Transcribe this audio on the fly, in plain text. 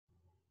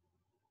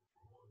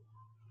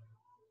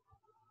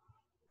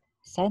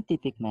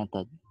Scientific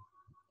method.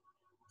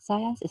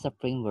 Science is a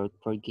framework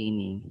for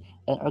gaining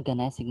and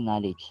organizing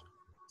knowledge.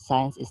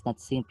 Science is not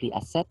simply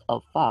a set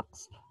of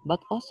facts,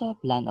 but also a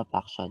plan of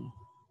action,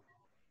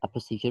 a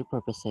procedure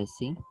for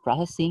processing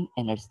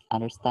and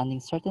understanding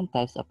certain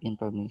types of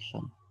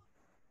information.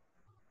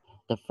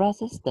 The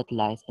process that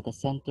lies at the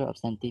center of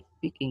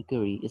scientific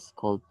inquiry is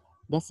called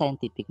the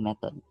scientific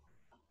method.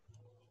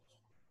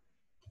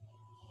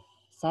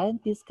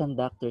 Scientists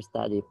conduct their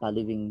study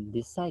following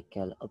this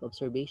cycle of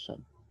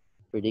observation,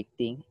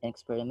 predicting, and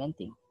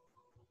experimenting.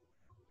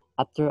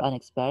 After an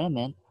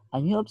experiment,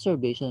 a new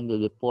observation will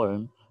be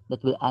formed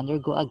that will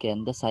undergo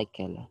again the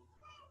cycle.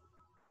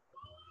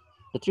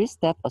 The three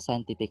steps of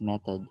scientific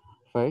method.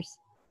 First,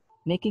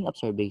 making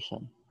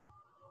observation.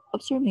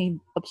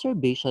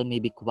 Observation may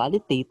be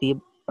qualitative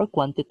or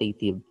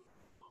quantitative.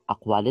 A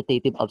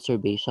qualitative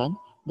observation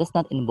does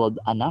not involve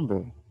a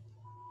number.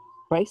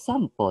 For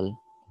example,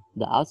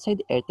 the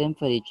outside air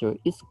temperature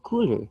is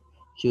cooler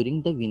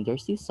during the winter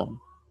season.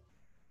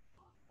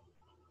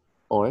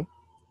 Or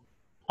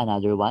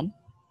another one,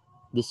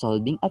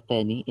 dissolving a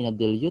penny in a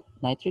dilute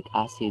nitric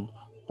acid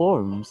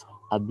forms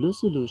a blue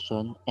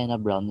solution and a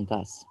brown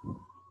gas.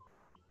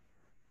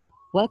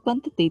 While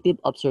quantitative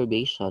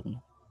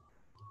observation,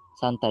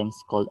 sometimes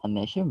called a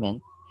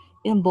measurement,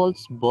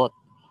 involves both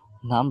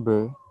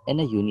number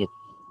and a unit.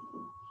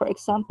 For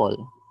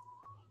example,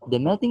 the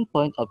melting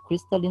point of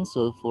crystalline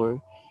sulfur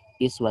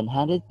is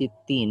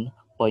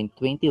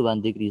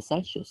 115.21 degrees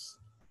Celsius.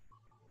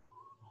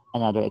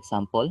 Another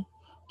example,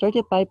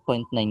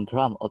 35.9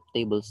 grams of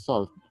table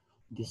salt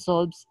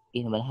dissolves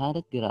in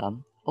 100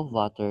 grams of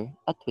water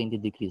at 20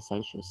 degrees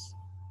Celsius.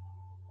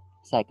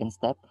 Second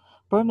step,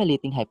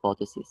 formulating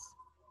hypothesis.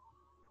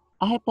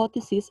 A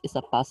hypothesis is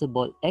a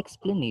possible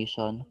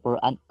explanation for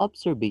an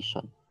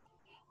observation.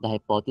 The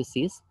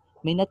hypothesis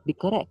may not be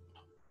correct,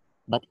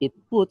 but it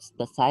puts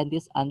the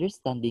scientist's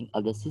understanding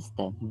of the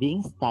system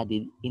being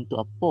studied into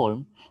a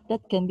form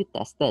that can be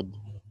tested.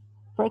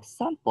 For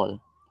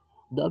example,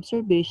 the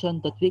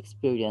observation that we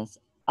experience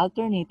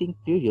alternating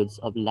periods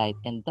of light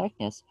and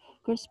darkness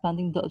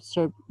corresponding to the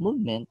observed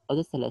movement of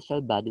the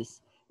celestial bodies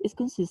is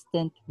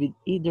consistent with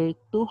either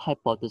two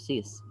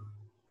hypotheses.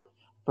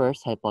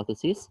 First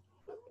hypothesis,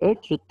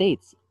 Earth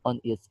rotates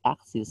on its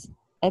axis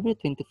every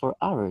 24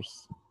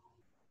 hours.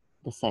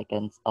 The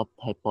second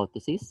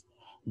hypothesis,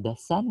 the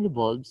Sun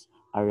revolves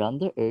around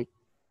the Earth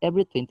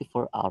every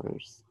 24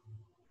 hours.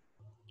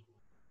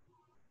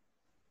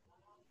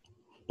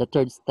 The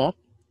third step,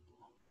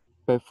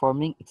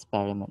 performing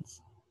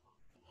experiments.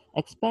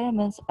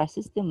 Experiments are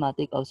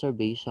systematic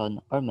observation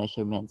or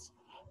measurements,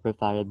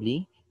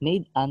 preferably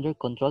made under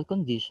controlled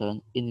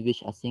conditions in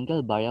which a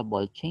single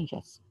variable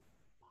changes.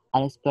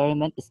 An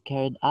experiment is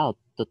carried out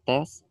to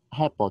test a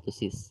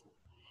hypothesis.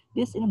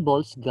 This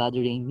involves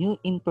gathering new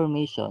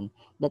information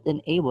that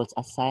enables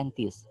a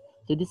scientist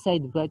to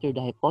decide whether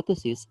the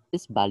hypothesis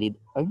is valid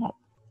or not.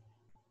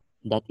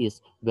 That is,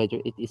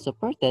 whether it is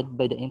supported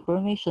by the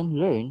information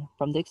learned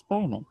from the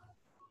experiment.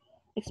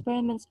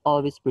 Experiments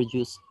always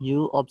produce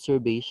new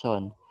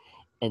observation,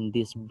 and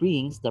this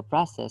brings the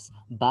process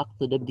back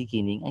to the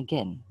beginning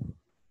again.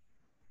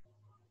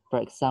 For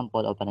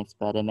example of an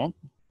experiment,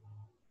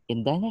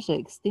 in dinosaur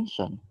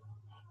extinction,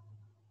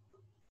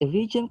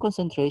 iridium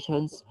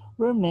concentrations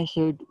were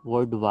measured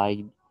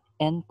worldwide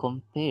and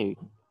compared.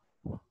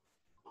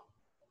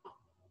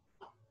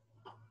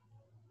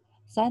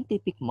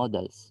 Scientific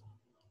models.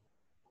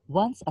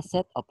 Once a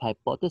set of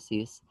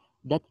hypotheses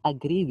that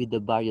agree with the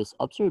various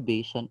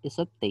observations is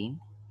obtained,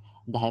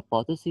 the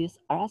hypotheses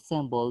are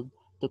assembled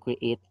to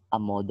create a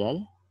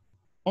model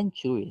and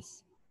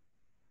theories.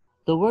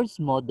 The words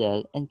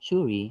model and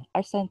theory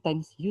are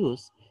sometimes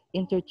used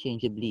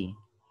interchangeably,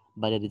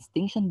 but the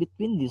distinction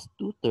between these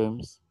two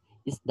terms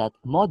is that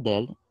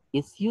model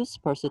is used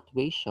for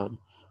situation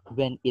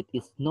when it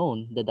is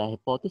known that the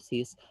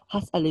hypothesis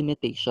has a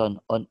limitation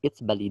on its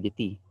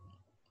validity.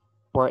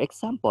 For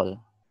example,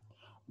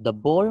 the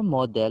Bohr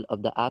model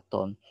of the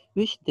atom,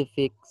 which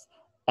depicts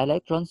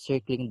electrons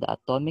circling the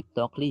atomic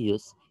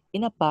nucleus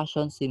in a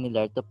fashion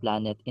similar to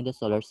planets in the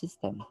solar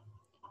system.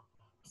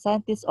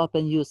 Scientists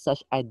often use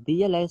such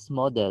idealized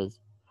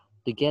models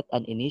to get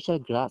an initial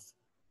grasp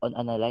on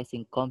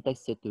analyzing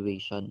complex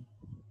situations,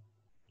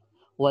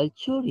 while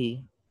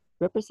theory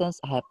represents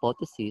a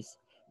hypothesis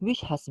which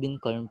has been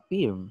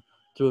confirmed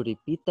through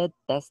repeated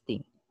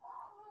testing.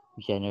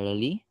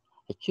 Generally,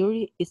 a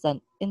theory is an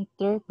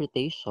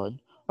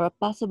interpretation or a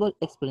possible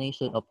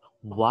explanation of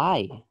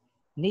why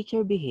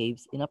nature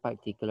behaves in a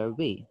particular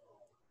way.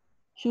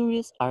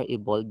 Theories are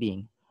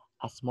evolving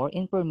as more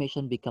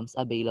information becomes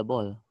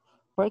available.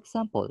 For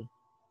example,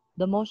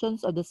 the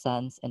motions of the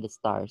suns and the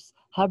stars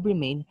have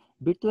remained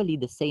virtually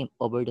the same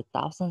over the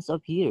thousands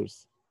of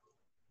years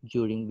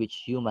during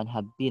which humans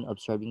have been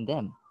observing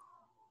them.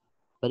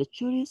 But the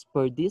theories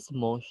for these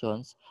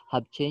motions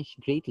have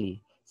changed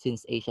greatly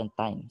since ancient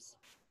times.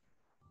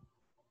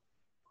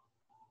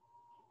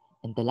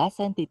 And the last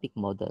scientific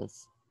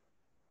models,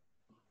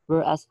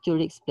 whereas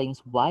theory explains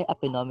why a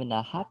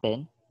phenomena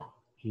happen,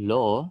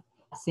 law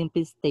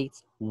simply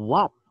states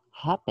what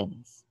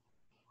happens.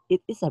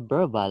 It is a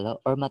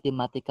verbal or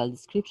mathematical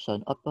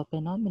description of a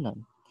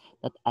phenomenon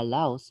that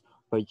allows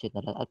for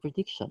general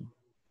prediction.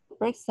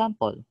 For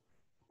example,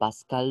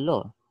 Pascal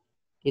law.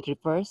 It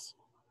refers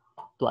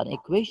to an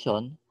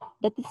equation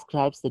that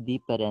describes the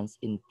difference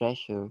in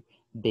pressure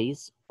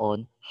based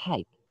on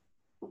height.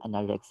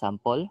 Another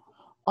example,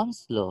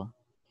 Ohm's law,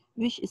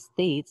 which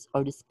states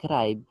or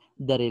describes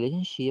the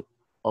relationship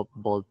of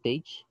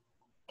voltage,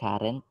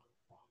 current,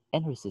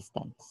 and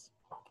resistance.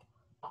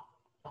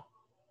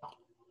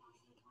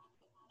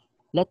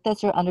 Let's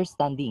test your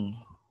understanding.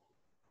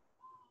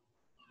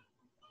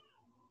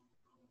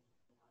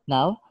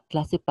 Now,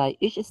 classify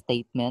each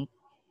statement,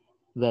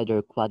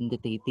 whether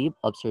quantitative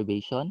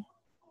observation,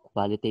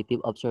 qualitative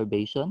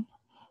observation,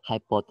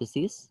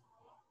 hypothesis,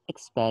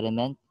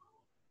 experiment,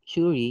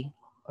 theory,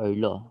 or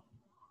law.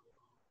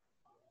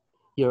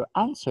 Your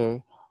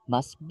answer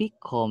must be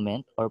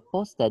comment or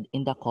posted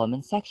in the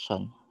comment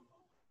section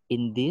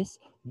in this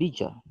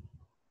video.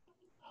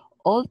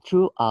 All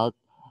throughout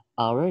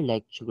our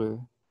lecture,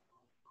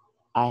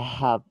 I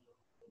have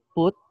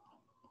put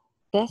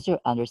test your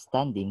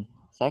understanding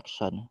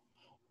section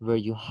where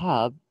you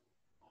have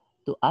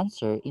to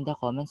answer in the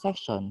comment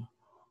section.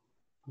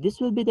 This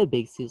will be the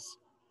basis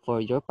for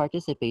your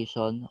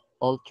participation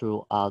all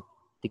throughout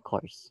the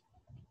course.